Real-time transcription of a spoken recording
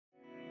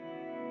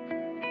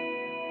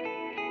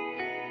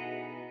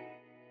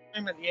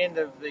Pluim at the end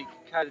of the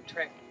Kokoda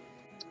Trek.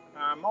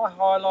 My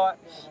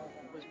highlights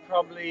was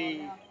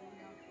probably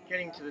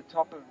getting to the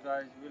top of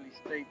those really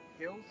steep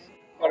hills.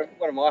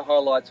 One of my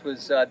highlights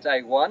was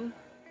day one.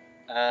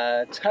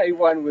 Day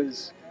one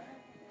was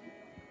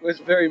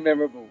very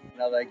memorable.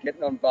 They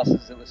getting on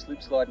buses that were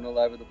slip sliding all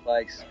over the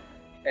place,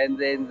 and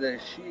then the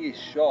sheer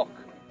shock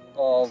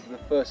of the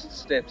first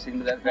steps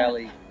into that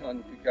valley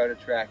on Kokoda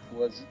Trek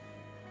was,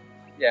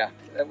 yeah,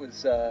 that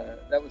was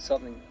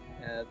something.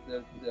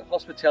 The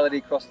hospitality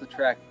across the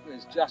track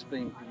has just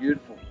been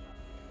beautiful.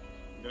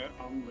 Yeah,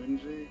 I'm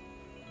Lindsay.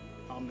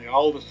 I'm the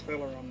oldest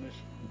fella on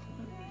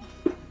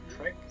this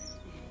trek.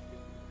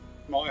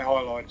 My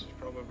highlights has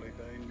probably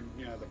been,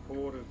 the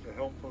porters, the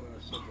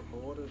helpfulness of the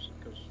porters,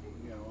 because,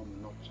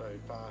 I'm not so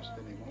fast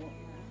anymore.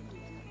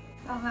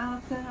 I'm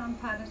Alison, I'm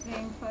part of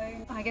Team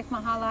Pluim. I guess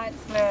my highlights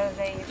were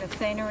the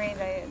scenery,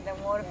 the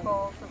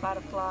waterfalls, the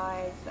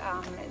butterflies.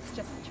 It's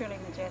just truly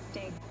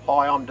majestic.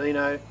 Hi, I'm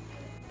Dino.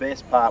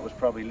 Best part was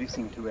probably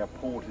listening to our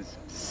porters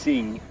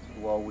sing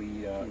while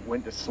we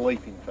went to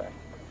sleep, in fact,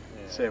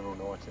 several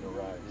nights in a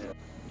row.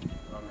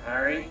 I'm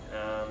Harry.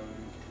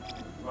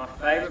 My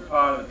favourite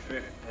part of the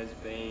trip has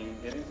been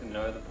getting to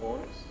know the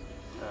porters,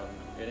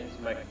 getting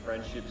to make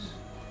friendships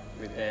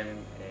with them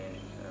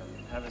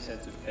and have a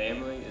sense of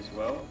family as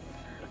well.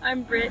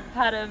 I'm Britt,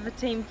 part of the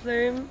Team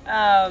Pluim.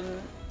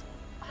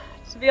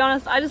 To be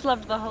honest, I just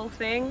loved the whole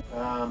thing.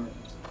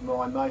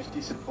 My most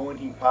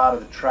disappointing part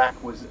of the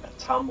track was a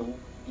tumble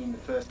in the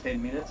first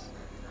 10 minutes,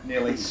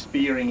 nearly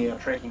spearing our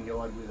trekking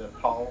guide with a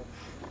pole.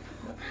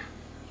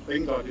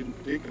 Things I didn't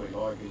particularly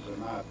like is the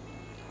mud.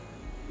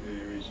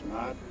 There is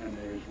mud and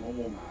there is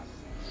more mud,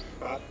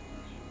 but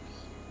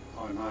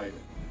I made it.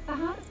 The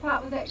hardest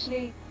part was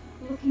actually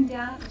looking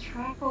down at the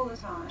track all the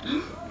time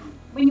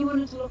when you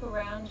wanted to look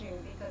around you,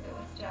 because it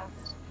was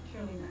just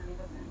truly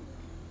magnificent.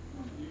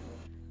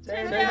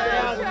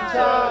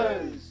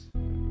 10,000 toes!